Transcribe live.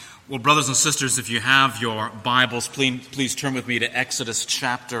Well, brothers and sisters, if you have your Bibles, please turn with me to Exodus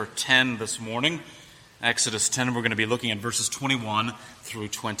chapter 10 this morning. Exodus 10, we're going to be looking at verses 21 through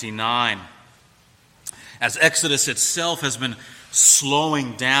 29. As Exodus itself has been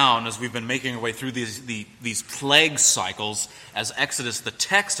slowing down as we've been making our way through these plague cycles, as Exodus, the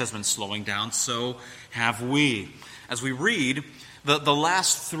text, has been slowing down, so have we. As we read, the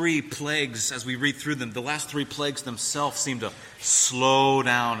last three plagues, as we read through them, the last three plagues themselves seem to slow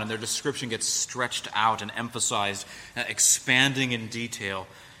down, and their description gets stretched out and emphasized, expanding in detail,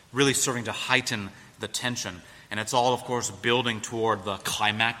 really serving to heighten the tension. And it's all, of course, building toward the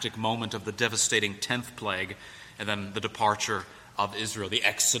climactic moment of the devastating 10th plague, and then the departure of Israel, the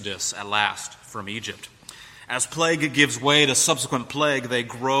exodus at last from Egypt. As plague gives way to subsequent plague, they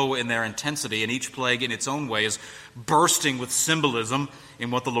grow in their intensity, and each plague in its own way is bursting with symbolism in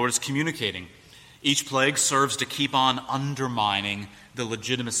what the Lord is communicating. Each plague serves to keep on undermining the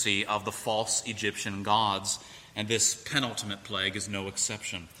legitimacy of the false Egyptian gods, and this penultimate plague is no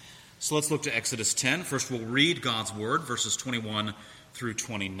exception. So let's look to Exodus 10. First, we'll read God's word, verses 21 through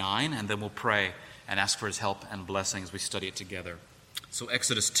 29, and then we'll pray and ask for his help and blessing as we study it together. So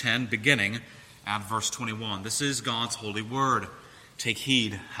Exodus 10, beginning at verse 21. This is God's holy word. Take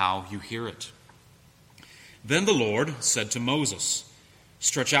heed how you hear it. Then the Lord said to Moses,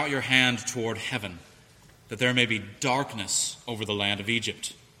 "Stretch out your hand toward heaven, that there may be darkness over the land of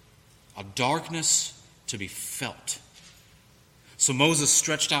Egypt, a darkness to be felt." So Moses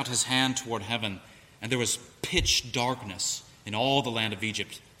stretched out his hand toward heaven, and there was pitch darkness in all the land of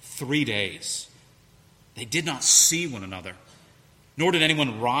Egypt 3 days. They did not see one another, nor did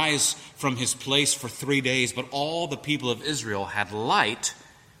anyone rise from his place for 3 days, but all the people of Israel had light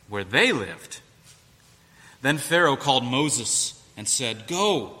where they lived. Then Pharaoh called Moses and said,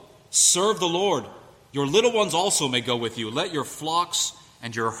 "Go, serve the Lord. Your little ones also may go with you. Let your flocks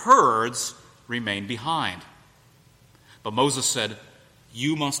and your herds remain behind." But Moses said,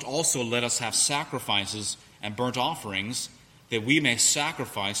 "You must also let us have sacrifices and burnt offerings, that we may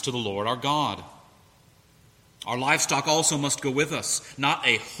sacrifice to the Lord our God. Our livestock also must go with us. Not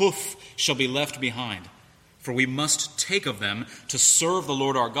a hoof shall be left behind, for we must take of them to serve the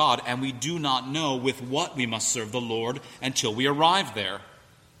Lord our God, and we do not know with what we must serve the Lord until we arrive there."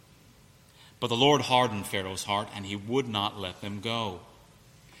 But the Lord hardened Pharaoh's heart, and he would not let them go.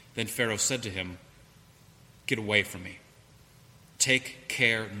 Then Pharaoh said to him, "Get away from me. Take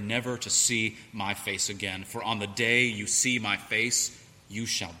care never to see my face again, for on the day you see my face, you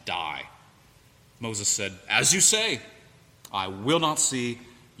shall die." Moses said, "As you say, I will not see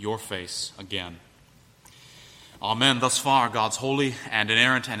your face again." Amen. Thus far, God's holy and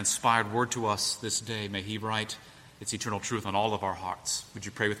inerrant and inspired word to us this day. May he write its eternal truth on all of our hearts. Would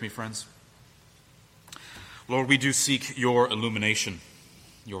you pray with me, friends? Lord, we do seek your illumination,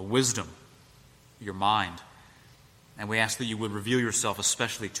 your wisdom, your mind. And we ask that you would reveal yourself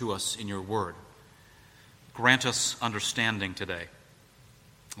especially to us in your word. Grant us understanding today.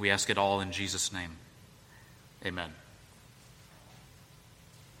 We ask it all in Jesus' name. Amen.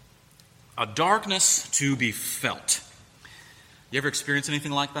 A darkness to be felt. You ever experienced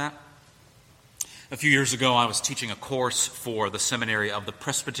anything like that? A few years ago, I was teaching a course for the seminary of the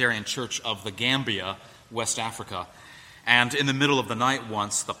Presbyterian Church of the Gambia, West Africa. And in the middle of the night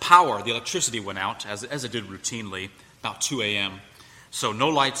once, the electricity went out, as it did routinely, about 2 a.m. So no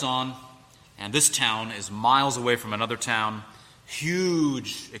lights on, and this town is miles away from another town.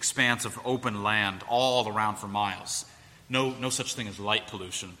 Huge expanse of open land all around for miles. No such thing as light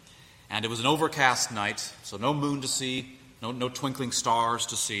pollution. And it was an overcast night, so no moon to see, no twinkling stars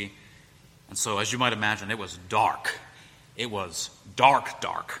to see. And so, as you might imagine, it was dark. It was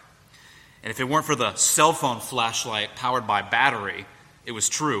dark. And if it weren't for the cell phone flashlight powered by battery, it was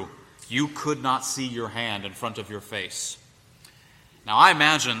true. You could not see your hand in front of your face. Now, I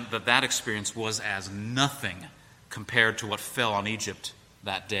imagine that experience was as nothing compared to what fell on Egypt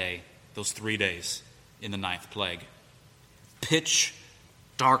that day, those 3 days in the 9th plague. Pitch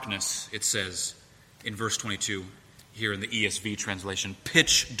darkness, it says in verse 22 here in the ESV translation.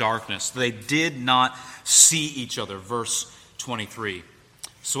 Pitch darkness. They did not see each other, verse 23.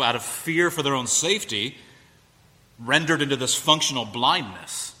 So out of fear for their own safety, rendered into this functional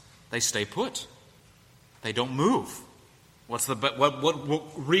blindness, they stay put. They don't move. What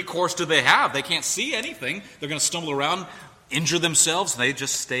recourse do they have? They can't see anything. They're going to stumble around, injure themselves. They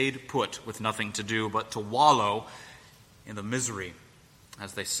just stayed put with nothing to do but to wallow in the misery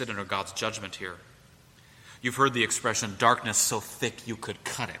as they sit under God's judgment here. You've heard the expression, darkness so thick you could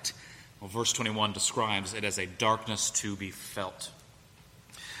cut it. Well, verse 21 describes it as a darkness to be felt.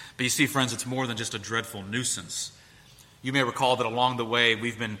 But you see, friends, it's more than just a dreadful nuisance. You may recall that along the way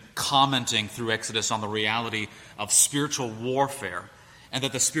we've been commenting through Exodus on the reality of spiritual warfare, and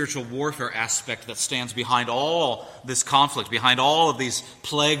that the spiritual warfare aspect that stands behind all this conflict, behind all of these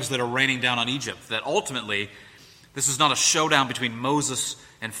plagues that are raining down on Egypt, that ultimately this is not a showdown between Moses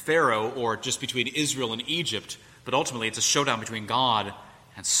and Pharaoh or just between Israel and Egypt, but ultimately it's a showdown between God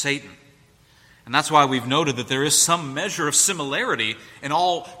and Satan. And that's why we've noted that there is some measure of similarity in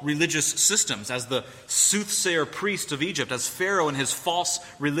all religious systems. As the soothsayer priest of Egypt, as Pharaoh and his false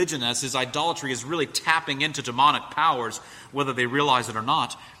religion, as his idolatry is really tapping into demonic powers, whether they realize it or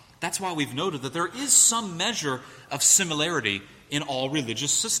not, that's why we've noted that there is some measure of similarity in all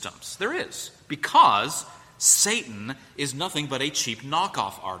religious systems. There is, because Satan is nothing but a cheap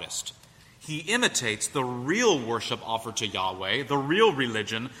knockoff artist. He imitates the real worship offered to Yahweh, the real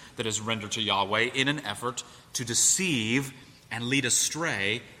religion that is rendered to Yahweh, in an effort to deceive and lead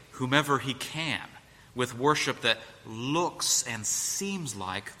astray whomever he can with worship that looks and seems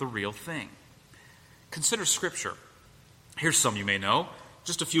like the real thing. Consider Scripture. Here's some you may know,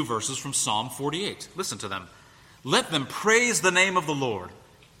 just a few verses from Psalm 48. Listen to them. Let them praise the name of the Lord.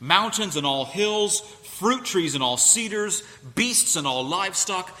 Mountains and all hills, fruit trees and all cedars, beasts and all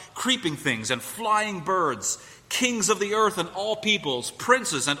livestock, creeping things and flying birds, kings of the earth and all peoples,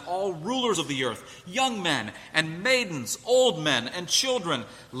 princes and all rulers of the earth, young men and maidens, old men and children,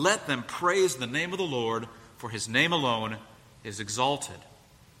 let them praise the name of the Lord, for his name alone is exalted.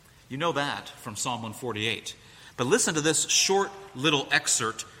 You know that from Psalm 148. But listen to this short little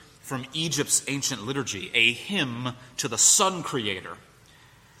excerpt from Egypt's ancient liturgy, a hymn to the sun creator.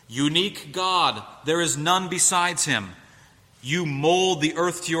 Unique God, there is none besides him. You mold the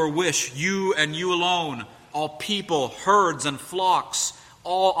earth to your wish, you and you alone, all people, herds, and flocks,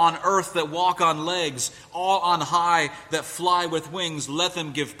 all on earth that walk on legs, all on high that fly with wings, let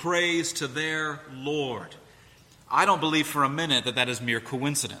them give praise to their Lord. I don't believe for a minute that that is mere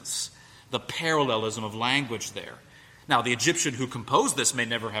coincidence, the parallelism of language there. Now, the Egyptian who composed this may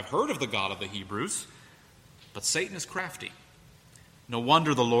never have heard of the God of the Hebrews, but Satan is crafty. No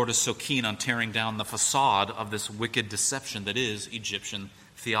wonder the Lord is so keen on tearing down the facade of this wicked deception that is Egyptian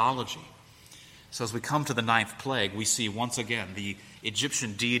theology. So as we come to the 9th plague, we see once again the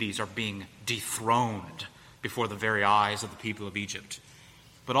Egyptian deities are being dethroned before the very eyes of the people of Egypt.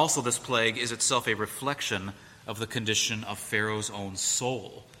 But also this plague is itself a reflection of the condition of Pharaoh's own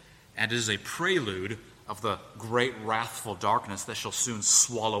soul, and is a prelude of the great wrathful darkness that shall soon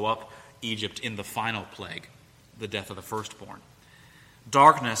swallow up Egypt in the final plague, the death of the firstborn.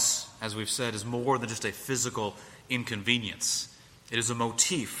 Darkness, as we've said, is more than just a physical inconvenience. It is a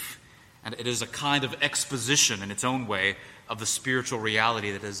motif, and it is a kind of exposition in its own way of the spiritual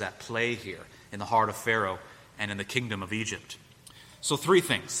reality that is at play here in the heart of Pharaoh and in the kingdom of Egypt. So three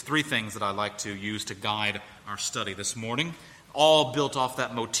things that I'd like to use to guide our study this morning, all built off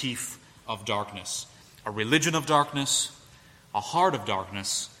that motif of darkness. A religion of darkness, a heart of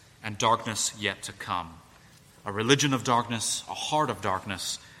darkness, and darkness yet to come. A religion of darkness, a heart of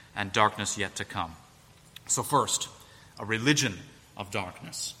darkness, and darkness yet to come. So first, a religion of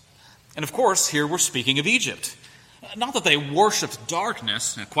darkness. And of course, here we're speaking of Egypt. Not that they worshipped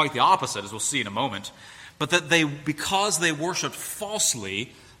darkness, quite the opposite, as we'll see in a moment, but that because they worshipped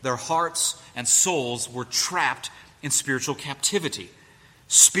falsely, their hearts and souls were trapped in spiritual captivity,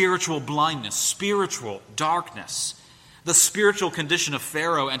 spiritual blindness, spiritual darkness. The spiritual condition of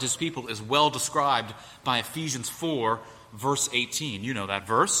Pharaoh and his people is well described by Ephesians 4, verse 18. You know that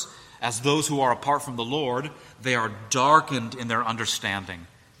verse. As those who are apart from the Lord, they are darkened in their understanding,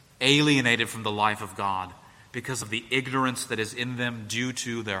 alienated from the life of God, because of the ignorance that is in them due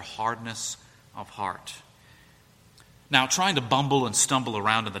to their hardness of heart. Now, trying to bumble and stumble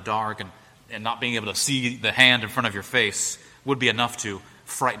around in the dark and not being able to see the hand in front of your face would be enough to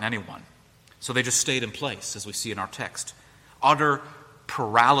frighten anyone. So they just stayed in place, as we see in our text. Utter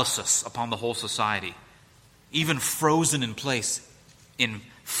paralysis upon the whole society, even frozen in place in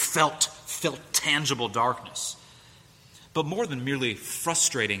felt tangible darkness. But more than merely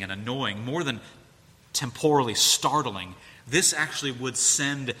frustrating and annoying, more than temporally startling, this actually would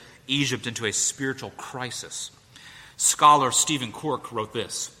send Egypt into a spiritual crisis. Scholar Stephen Quirk wrote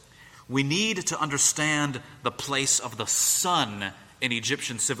this: "We need to understand the place of the sun in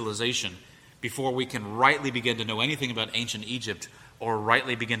Egyptian civilization before we can rightly begin to know anything about ancient Egypt or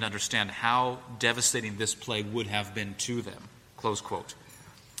rightly begin to understand how devastating this plague would have been to them." Close quote.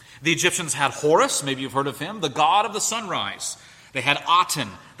 The Egyptians had Horus, maybe you've heard of him, the god of the sunrise. They had Aten,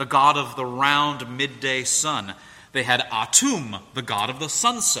 the god of the round midday sun. They had Atum, the god of the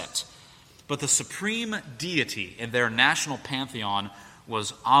sunset. But the supreme deity in their national pantheon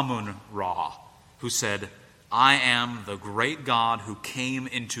was Amun-Ra, who said, I am the great God who came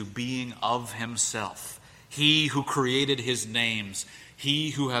into being of himself, he who created his names,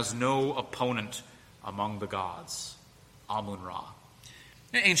 he who has no opponent among the gods. Amun-Ra.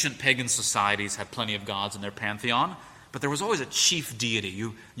 Ancient pagan societies had plenty of gods in their pantheon, but there was always a chief deity.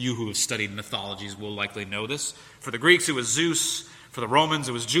 You who have studied mythologies will likely know this. For the Greeks, it was Zeus. For the Romans,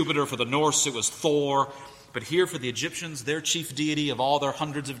 it was Jupiter. For the Norse, it was Thor. But here for the Egyptians, their chief deity of all their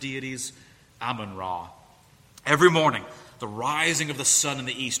hundreds of deities, Amun-Ra. Every morning, the rising of the sun in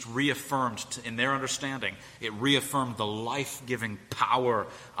the east reaffirmed, in their understanding, it reaffirmed the life-giving power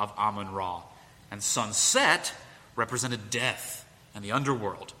of Amun-Ra. And sunset represented death and the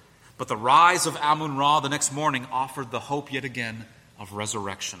underworld. But the rise of Amun-Ra the next morning offered the hope yet again of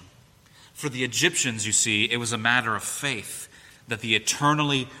resurrection. For the Egyptians, you see, it was a matter of faith that the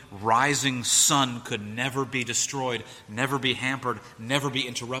eternally rising sun could never be destroyed, never be hampered, never be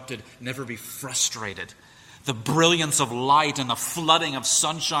interrupted, never be frustrated. The brilliance of light and the flooding of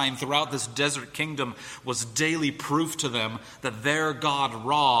sunshine throughout this desert kingdom was daily proof to them that their god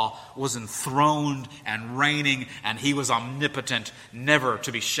Ra was enthroned and reigning, and he was omnipotent, never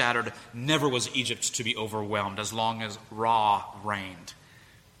to be shattered, never was Egypt to be overwhelmed as long as Ra reigned.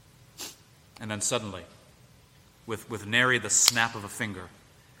 And then suddenly, with nary the snap of a finger,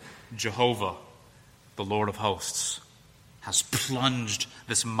 Jehovah, the Lord of hosts, has plunged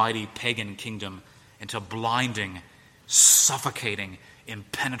this mighty pagan kingdom into blinding, suffocating,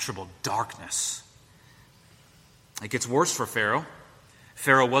 impenetrable darkness. It gets worse for Pharaoh.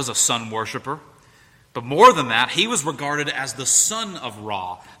 Pharaoh was a sun worshiper. But more than that, he was regarded as the son of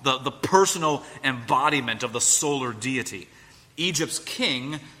Ra, the personal embodiment of the solar deity. Egypt's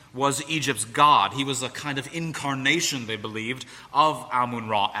king was Egypt's god. He was a kind of incarnation, they believed, of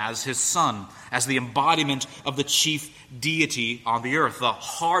Amun-Ra as his son, as the embodiment of the chief deity on the earth. The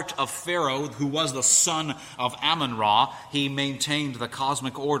heart of Pharaoh, who was the son of Amun-Ra, he maintained the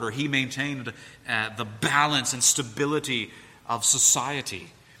cosmic order. He maintained the balance and stability of society.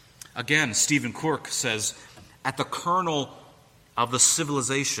 Again, Stephen Quirk says, at the kernel of the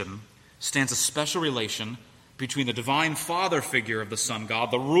civilization stands a special relation between the divine father figure of the sun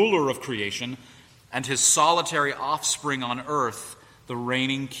god, the ruler of creation, and his solitary offspring on earth, the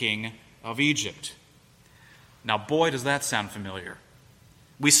reigning king of Egypt. Now, boy, does that sound familiar.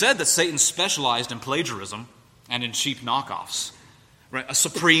 We said that Satan specialized in plagiarism and in cheap knockoffs. Right? A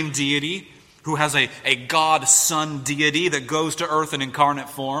supreme deity who has a god-son deity that goes to earth in incarnate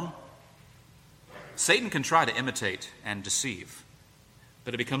form. Satan can try to imitate and deceive,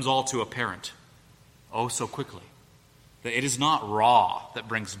 but it becomes all too apparent, oh so quickly, that it is not Ra that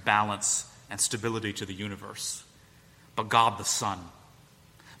brings balance and stability to the universe, but God the Son,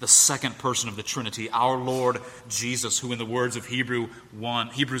 the second person of the Trinity, our Lord Jesus, who in the words of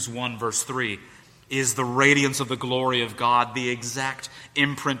Hebrews 1 verse 3, is the radiance of the glory of God, the exact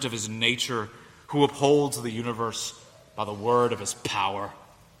imprint of his nature, who upholds the universe by the word of his power.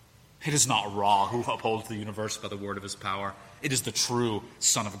 It is not Ra who upholds the universe by the word of his power. It is the true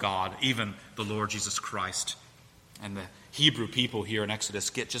Son of God, even the Lord Jesus Christ. And the Hebrew people here in Exodus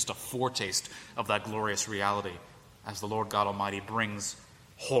get just a foretaste of that glorious reality as the Lord God Almighty brings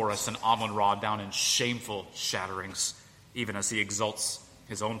Horus and Amun-Ra down in shameful shatterings, even as he exalts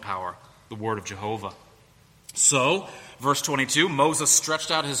his own power, the word of Jehovah. So, verse 22, Moses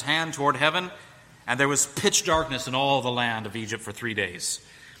stretched out his hand toward heaven, and there was pitch darkness in all the land of Egypt for 3 days.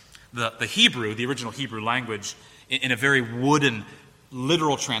 The Hebrew, the original Hebrew language, in a very wooden,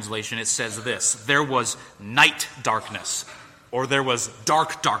 literal translation, it says this: there was night darkness, or there was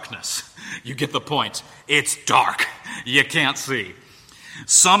dark darkness. You get the point. It's dark. You can't see.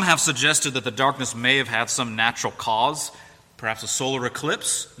 Some have suggested that the darkness may have had some natural cause, perhaps a solar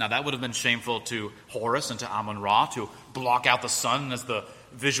eclipse. Now that would have been shameful to Horus and to Amun-Ra to block out the sun as the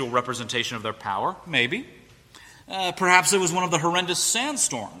visual representation of their power. Maybe. Perhaps it was one of the horrendous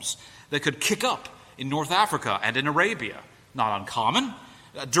sandstorms that could kick up in North Africa and in Arabia. Not uncommon.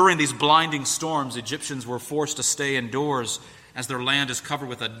 During these blinding storms, Egyptians were forced to stay indoors as their land is covered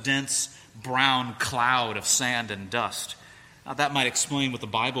with a dense brown cloud of sand and dust. Now, that might explain what the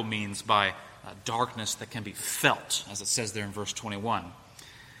Bible means by darkness that can be felt, as it says there in verse 21.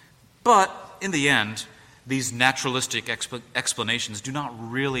 But in the end, these naturalistic explanations do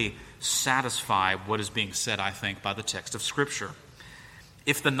not really satisfy what is being said, I think, by the text of Scripture.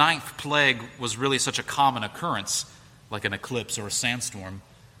 If the 9th plague was really such a common occurrence, like an eclipse or a sandstorm,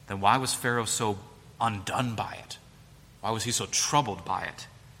 then why was Pharaoh so undone by it? Why was he so troubled by it?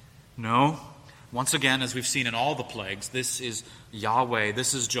 No. Once again, as we've seen in all the plagues, this is Yahweh,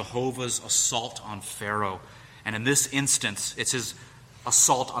 this is Jehovah's assault on Pharaoh. And in this instance, it's his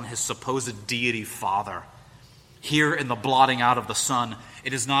assault on his supposed deity father. Here in the blotting out of the sun,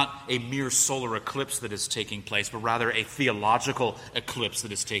 it is not a mere solar eclipse that is taking place, but rather a theological eclipse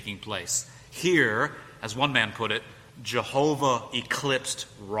that is taking place. Here, as one man put it, Jehovah eclipsed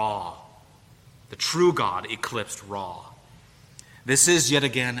Ra. The true God eclipsed Ra. This is yet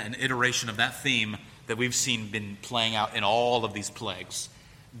again an iteration of that theme that we've seen been playing out in all of these plagues.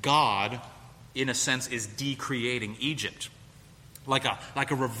 God, in a sense, is decreating Egypt. Like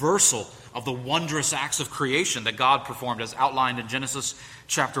a reversal of the wondrous acts of creation that God performed as outlined in Genesis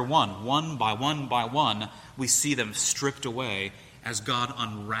chapter 1. One by one, we see them stripped away as God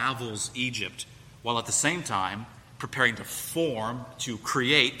unravels Egypt, while at the same time preparing to form, to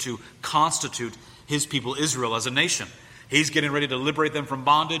create, to constitute his people Israel as a nation. He's getting ready to liberate them from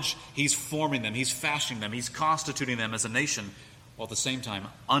bondage. He's forming them. He's fashioning them. He's constituting them as a nation, while at the same time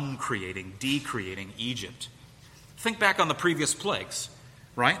uncreating, decreating Egypt. Think back on the previous plagues,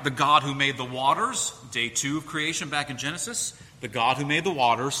 right? The God who made the waters, day 2 of creation back in Genesis. The God who made the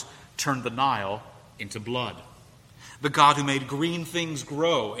waters turned the Nile into blood. The God who made green things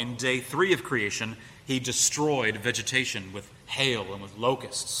grow in day 3 of creation, he destroyed vegetation with hail and with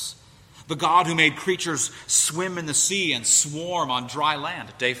locusts. The God who made creatures swim in the sea and swarm on dry land,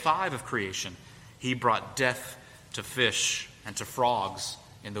 day 5 of creation, he brought death to fish and to frogs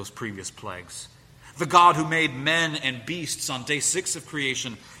in those previous plagues. The God who made men and beasts on day 6 of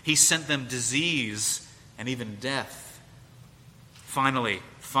creation, he sent them disease and even death. Finally,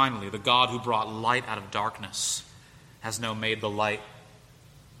 the God who brought light out of darkness has now made the light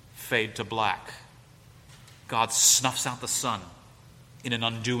fade to black. God snuffs out the sun in an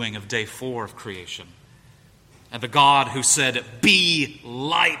undoing of day 4 of creation. And the God who said, "Be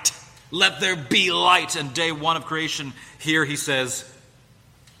light, let there be light," in day 1 of creation, here he says,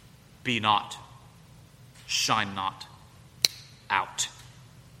 "Be not, shine not, out."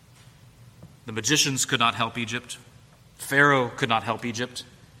 The magicians could not help Egypt. Pharaoh could not help Egypt.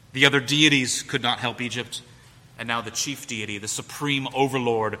 The other deities could not help Egypt. And now the chief deity, the supreme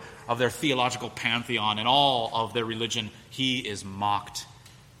overlord of their theological pantheon and all of their religion, he is mocked,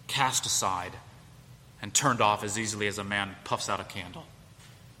 cast aside, and turned off as easily as a man puffs out a candle.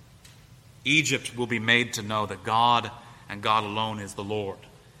 Egypt will be made to know that God and God alone is the Lord,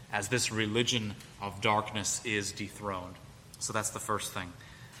 as this religion of darkness is dethroned. So that's the first thing,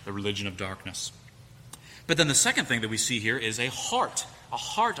 the religion of darkness. But then the second thing that we see here is a heart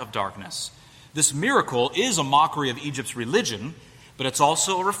of darkness. This miracle is a mockery of Egypt's religion, but it's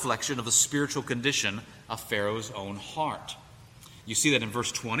also a reflection of the spiritual condition of Pharaoh's own heart. You see that in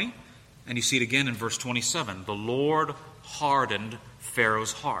verse 20, and you see it again in verse 27. The Lord hardened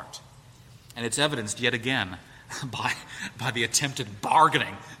Pharaoh's heart. And it's evidenced yet again by the attempted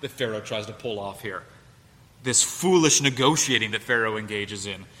bargaining that Pharaoh tries to pull off here. This foolish negotiating that Pharaoh engages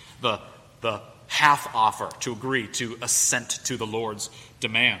in. The half offer to agree to assent to the Lord's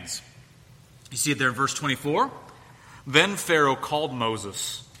demands. You see it there in verse 24? Then Pharaoh called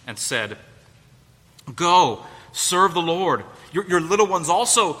Moses and said, "Go, serve the Lord. Your little ones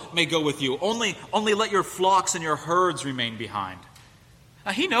also may go with you. Only let your flocks and your herds remain behind."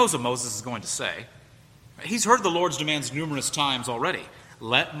 Now, he knows what Moses is going to say. He's heard the Lord's demands numerous times already.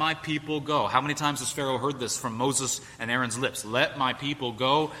 Let my people go. How many times has Pharaoh heard this from Moses and Aaron's lips? Let my people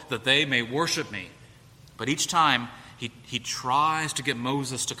go that they may worship me. But each time he tries to get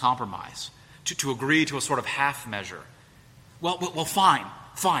Moses to compromise, to agree to a sort of half measure. Well,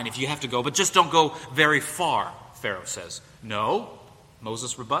 fine if you have to go, but just don't go very far, Pharaoh says. No,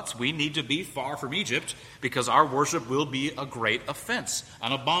 Moses rebuts, we need to be far from Egypt because our worship will be a great offense,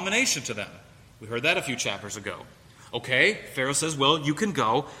 an abomination to them. We heard that a few chapters ago. Okay, Pharaoh says, well, you can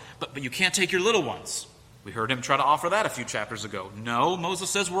go, but you can't take your little ones. We heard him try to offer that a few chapters ago. No, Moses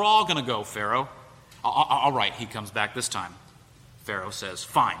says, we're all going to go, Pharaoh. All right, he comes back this time. Pharaoh says,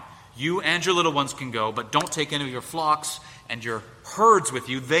 fine, you and your little ones can go, but don't take any of your flocks and your herds with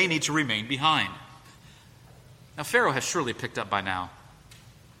you. They need to remain behind. Now, Pharaoh has surely picked up by now,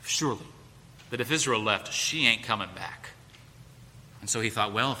 that if Israel left, she ain't coming back. And so he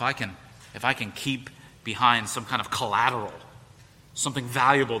thought, well, if I can keep behind some kind of collateral, something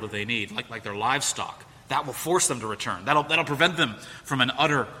valuable that they need, like their livestock, that will force them to return. That'll prevent them from an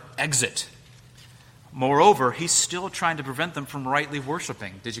utter exit. Moreover, he's still trying to prevent them from rightly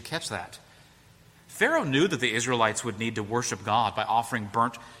worshiping. Did you catch that? Pharaoh knew that the Israelites would need to worship God by offering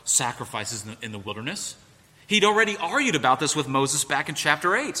burnt sacrifices in the wilderness. He'd already argued about this with Moses back in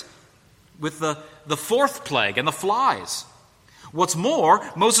chapter 8, with the fourth plague and the flies. What's more,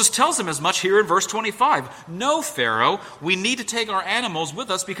 Moses tells him as much here in verse 25. No, Pharaoh, we need to take our animals with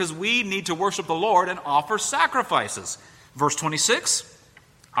us because we need to worship the Lord and offer sacrifices. Verse 26,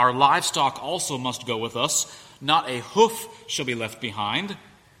 our livestock also must go with us. Not a hoof shall be left behind,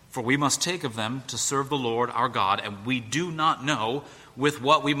 for we must take of them to serve the Lord our God, and we do not know with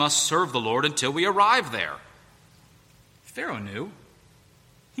what we must serve the Lord until we arrive there." Pharaoh knew.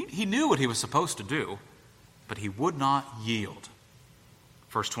 He knew what he was supposed to do, but he would not yield.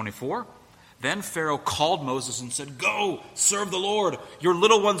 Verse 24, "Then Pharaoh called Moses and said, 'Go, serve the Lord. Your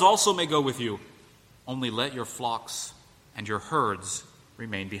little ones also may go with you. Only let your flocks and your herds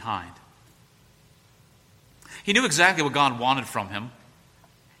remain behind.'" He knew exactly what God wanted from him.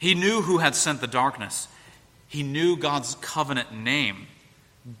 He knew who had sent the darkness. He knew God's covenant name,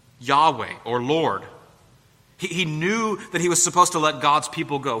 Yahweh or Lord. He knew that he was supposed to let God's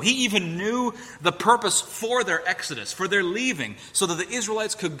people go. He even knew the purpose for their exodus, for their leaving, so that the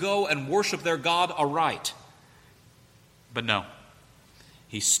Israelites could go and worship their God aright. But no,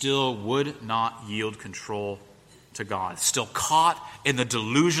 he still would not yield control to God, still caught in the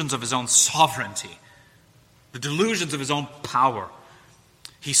delusions of his own sovereignty, the delusions of his own power.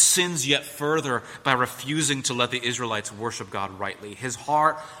 He sins yet further by refusing to let the Israelites worship God rightly. His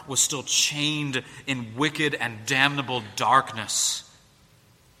heart was still chained in wicked and damnable darkness.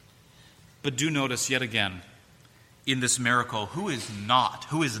 But do notice yet again, in this miracle, who is not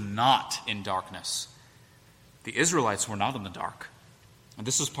in darkness? The Israelites were not in the dark. And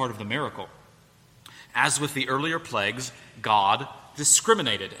this is part of the miracle. As with the earlier plagues, God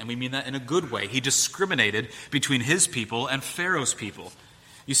discriminated, and we mean that in a good way. He discriminated between his people and Pharaoh's people.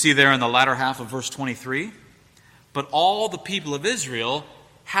 You see there in the latter half of verse 23, "But all the people of Israel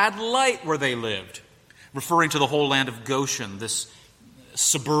had light where they lived," referring to the whole land of Goshen, this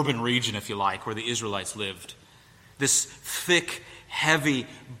suburban region, if you like, where the Israelites lived. This thick, heavy,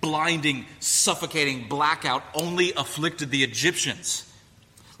 blinding, suffocating blackout only afflicted the Egyptians.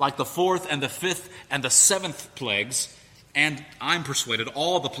 Like the fourth and the fifth and the seventh plagues, and I'm persuaded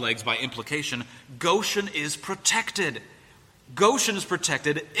all the plagues by implication, Goshen is protected. Goshen is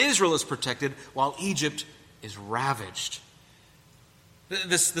protected, Israel is protected, while Egypt is ravaged.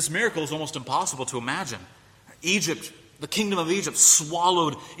 This miracle is almost impossible to imagine. Egypt, the kingdom of Egypt,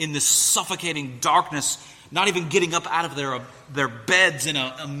 swallowed in this suffocating darkness, not even getting up out of their beds in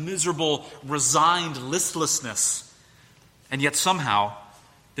a miserable, resigned listlessness. And yet somehow,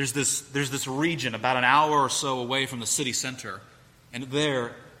 there's this region about an hour or so away from the city center, and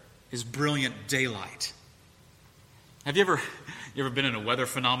there is brilliant daylight. Have you ever been in a weather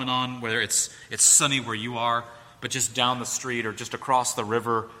phenomenon where it's sunny where you are, but just down the street or just across the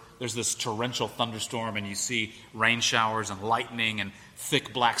river, there's this torrential thunderstorm and you see rain showers and lightning and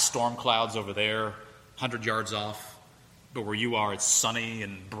thick black storm clouds over there, 100 yards off, but where you are it's sunny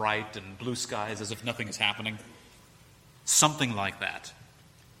and bright and blue skies as if nothing is happening? Something like that,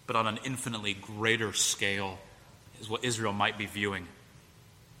 but on an infinitely greater scale is what Israel might be viewing.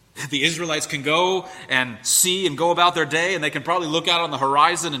 The Israelites can go and see and go about their day, and they can probably look out on the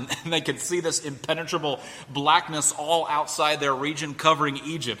horizon and they can see this impenetrable blackness all outside their region covering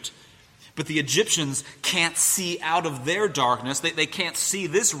Egypt. But the Egyptians can't see out of their darkness. They can't see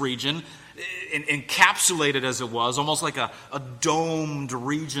this region encapsulated as it was, almost like a domed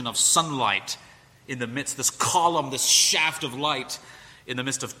region of sunlight in the midst, this column, this shaft of light in the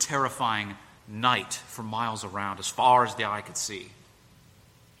midst of terrifying night for miles around, as far as the eye could see.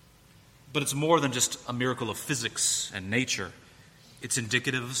 But it's more than just a miracle of physics and nature. It's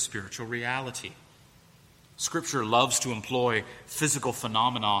indicative of spiritual reality. Scripture loves to employ physical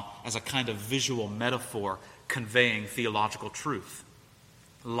phenomena as a kind of visual metaphor conveying theological truth.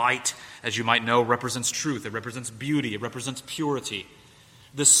 Light, as you might know, represents truth. It represents beauty. It represents purity.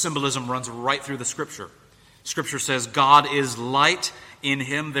 This symbolism runs right through the Scripture. Scripture says, God is light. In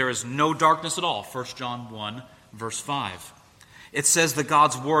him there is no darkness at all. 1 John 1, verse 5. It says that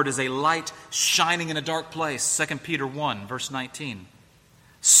God's word is a light shining in a dark place. 2 Peter 1, verse 19.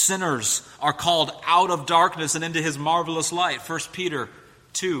 Sinners are called out of darkness and into his marvelous light. 1 Peter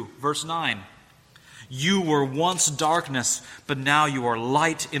 2, verse 9. You were once darkness, but now you are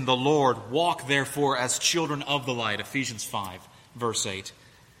light in the Lord. Walk therefore as children of the light. Ephesians 5, verse 8.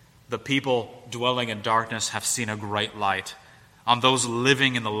 The people dwelling in darkness have seen a great light. On those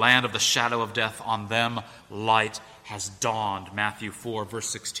living in the land of the shadow of death, on them light has dawned. Matthew 4, verse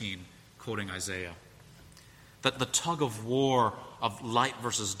 16, quoting Isaiah. That the tug of war of light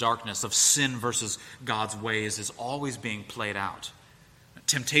versus darkness, of sin versus God's ways, is always being played out.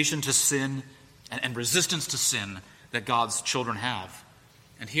 Temptation to sin and resistance to sin that God's children have.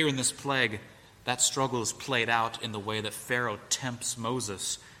 And here in this plague, that struggle is played out in the way that Pharaoh tempts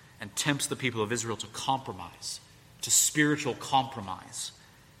Moses and tempts the people of Israel to compromise, to spiritual compromise.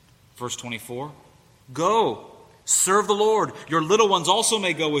 Verse 24, go, Serve the Lord. Your little ones also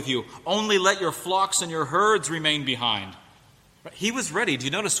may go with you. Only let your flocks and your herds remain behind. He was ready. Do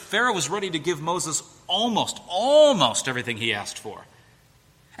you notice Pharaoh was ready to give Moses almost everything he asked for?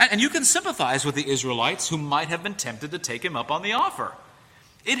 And you can sympathize with the Israelites who might have been tempted to take him up on the offer.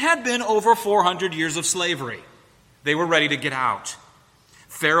 It had been over 400 years of slavery. They were ready to get out.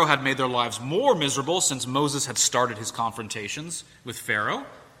 Pharaoh had made their lives more miserable since Moses had started his confrontations with Pharaoh.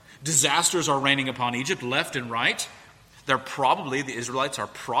 Disasters are raining upon Egypt left and right. The Israelites are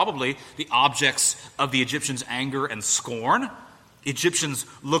probably the objects of the Egyptians' anger and scorn. Egyptians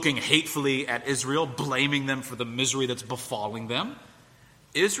looking hatefully at Israel, blaming them for the misery that's befalling them.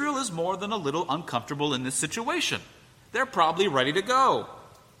 Israel is more than a little uncomfortable in this situation. They're probably ready to go.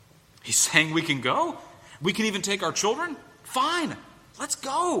 He's saying we can go? We can even take our children? Fine, let's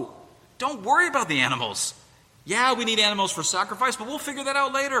go. Don't worry about the animals. Yeah, we need animals for sacrifice, but we'll figure that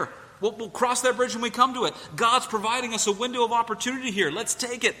out later. We'll cross that bridge when we come to it. God's providing us a window of opportunity here. Let's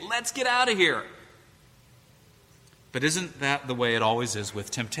take it. Let's get out of here. But isn't that the way it always is with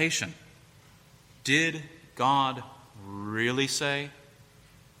temptation? Did God really say?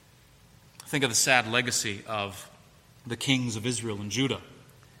 Think of the sad legacy of the kings of Israel and Judah.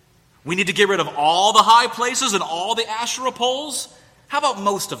 We need to get rid of all the high places and all the Asherah poles? How about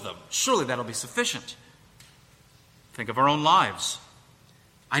most of them? Surely that'll be sufficient. Think of our own lives.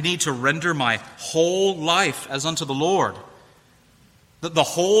 I need to render my whole life as unto the Lord. The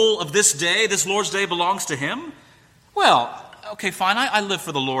whole of this day, this Lord's day, belongs to Him? Well, okay, fine, I live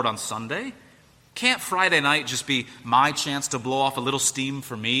for the Lord on Sunday. Can't Friday night just be my chance to blow off a little steam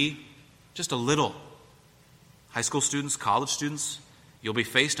for me? Just a little. High school students, college students, you'll be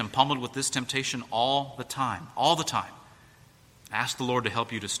faced and pummeled with this temptation all the time. All the time. Ask the Lord to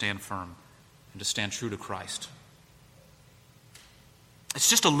help you to stand firm and to stand true to Christ. It's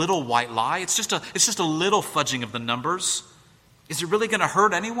just a little white lie. It's just a little fudging of the numbers. Is it really going to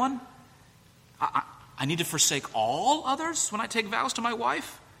hurt anyone? I need to forsake all others when I take vows to my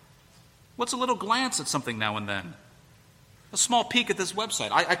wife? What's a little glance at something now and then? A small peek at this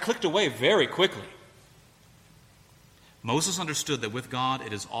website. I clicked away very quickly. Moses understood that with God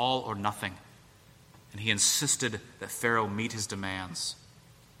it is all or nothing, and he insisted that Pharaoh meet his demands.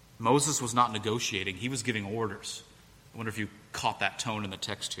 Moses was not negotiating, he was giving orders. I wonder if you caught that tone in the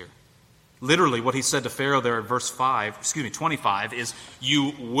text here. Literally, what he said to Pharaoh there at verse 25 is,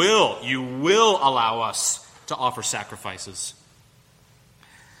 you will allow us to offer sacrifices.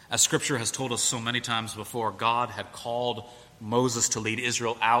 As Scripture has told us so many times before, God had called Moses to lead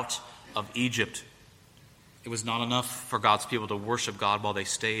Israel out of Egypt. It was not enough for God's people to worship God while they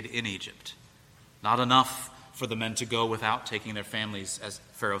stayed in Egypt. Not enough for the men to go without taking their families, as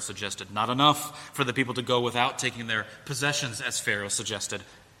Pharaoh suggested. Not enough for the people to go without taking their possessions, as Pharaoh suggested.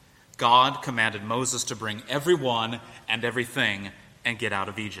 God commanded Moses to bring everyone and everything and get out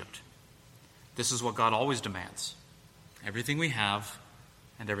of Egypt. This is what God always demands. Everything we have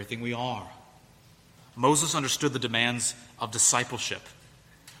and everything we are. Moses understood the demands of discipleship.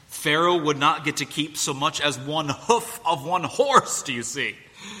 Pharaoh would not get to keep so much as one hoof of one horse, do you see?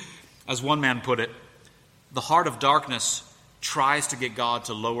 As one man put it, the heart of darkness tries to get God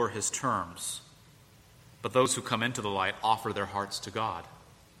to lower his terms, but those who come into the light offer their hearts to God.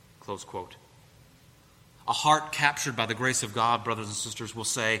 Close quote. A heart captured by the grace of God, brothers and sisters, will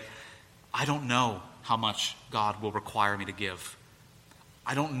say, I don't know how much God will require me to give.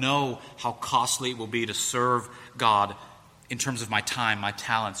 I don't know how costly it will be to serve God in terms of my time, my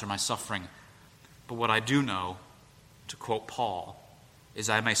talents, or my suffering. But what I do know, to quote Paul, is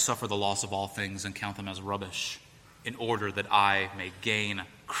I may suffer the loss of all things and count them as rubbish in order that I may gain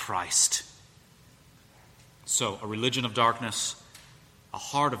Christ. So, a religion of darkness, a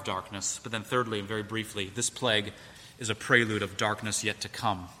heart of darkness, but then thirdly, and very briefly, this plague is a prelude of darkness yet to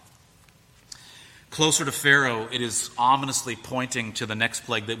come. Closer to Pharaoh, it is ominously pointing to the next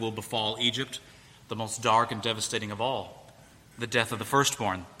plague that will befall Egypt, the most dark and devastating of all, the death of the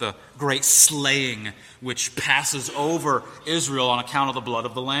firstborn, the great slaying which passes over Israel on account of the blood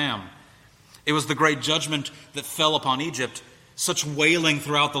of the Lamb. It was the great judgment that fell upon Egypt, such wailing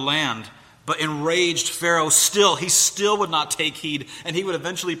throughout the land. But enraged Pharaoh still would not take heed, and he would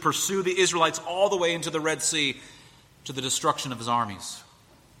eventually pursue the Israelites all the way into the Red Sea to the destruction of his armies.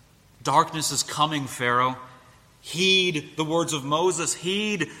 Darkness is coming, Pharaoh. Heed the words of Moses.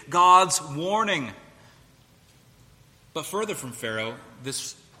 Heed God's warning. But further from Pharaoh,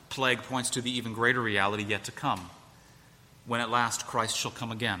 this plague points to the even greater reality yet to come, when at last Christ shall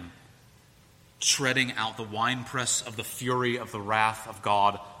come again, treading out the winepress of the fury of the wrath of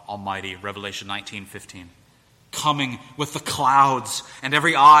God Almighty, Revelation 19:15. coming with the clouds, and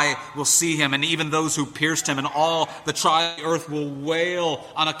every eye will see him, and even those who pierced him, and all the tribes of the earth will wail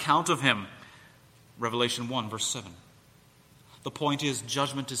on account of him. Revelation 1, verse 7. The point is,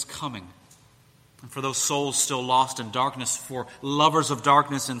 judgment is coming. And for those souls still lost in darkness, for lovers of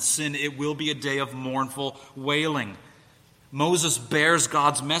darkness and sin, it will be a day of mournful wailing. Moses bears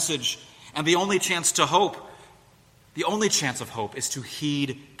God's message, and the only chance of hope is to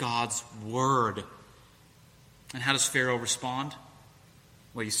heed God's word. And how does Pharaoh respond?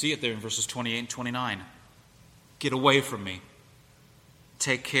 Well, you see it there in verses 28 and 29. Get away from me.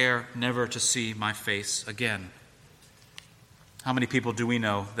 Take care never to see my face again. How many people do we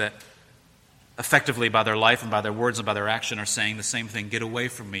know that effectively by their life and by their words and by their action are saying the same thing? Get away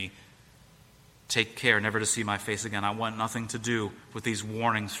from me. Take care never to see my face again. I want nothing to do with these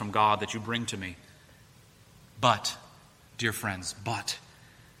warnings from God that you bring to me. But, dear friends,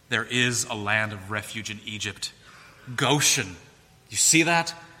 there is a land of refuge in Egypt. Goshen. You see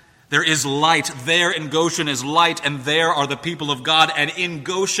that? There is light. There in Goshen is light, and there are the people of God. And in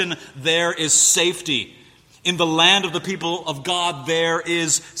Goshen there is safety. In the land of the people of God there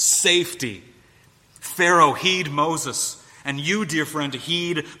is safety. Pharaoh, heed Moses. And you, dear friend,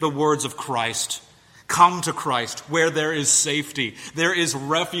 heed the words of Christ. Come to Christ where there is safety. There is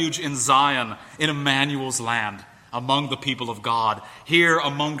refuge in Zion, in Emmanuel's land, among the people of God. Here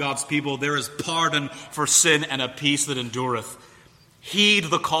among God's people there is pardon for sin and a peace that endureth. Heed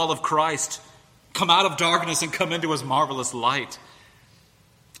the call of Christ. Come out of darkness and come into his marvelous light.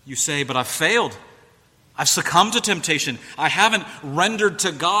 You say, but I've failed. I've succumbed to temptation. I haven't rendered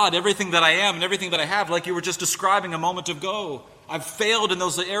to God everything that I am and everything that I have, like you were just describing a moment ago. I've failed in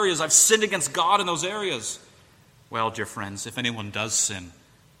those areas. I've sinned against God in those areas. Well, dear friends, if anyone does sin,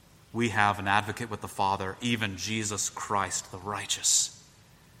 we have an advocate with the Father, even Jesus Christ the righteous.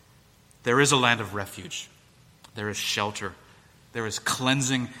 There is a land of refuge. There is shelter. There is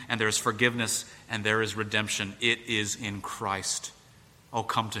cleansing, and there is forgiveness, and there is redemption. It is in Christ. Oh,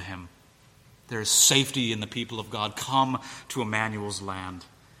 come to him. There is safety in the people of God. Come to Emmanuel's land.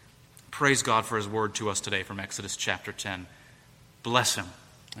 Praise God for his word to us today from Exodus chapter 10. Bless him,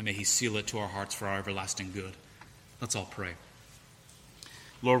 and may he seal it to our hearts for our everlasting good. Let's all pray.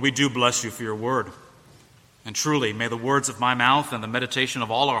 Lord, we do bless you for your word. And truly, may the words of my mouth and the meditation of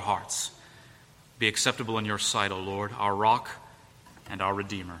all our hearts be acceptable in your sight, O Lord, our rock and our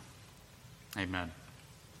Redeemer. Amen.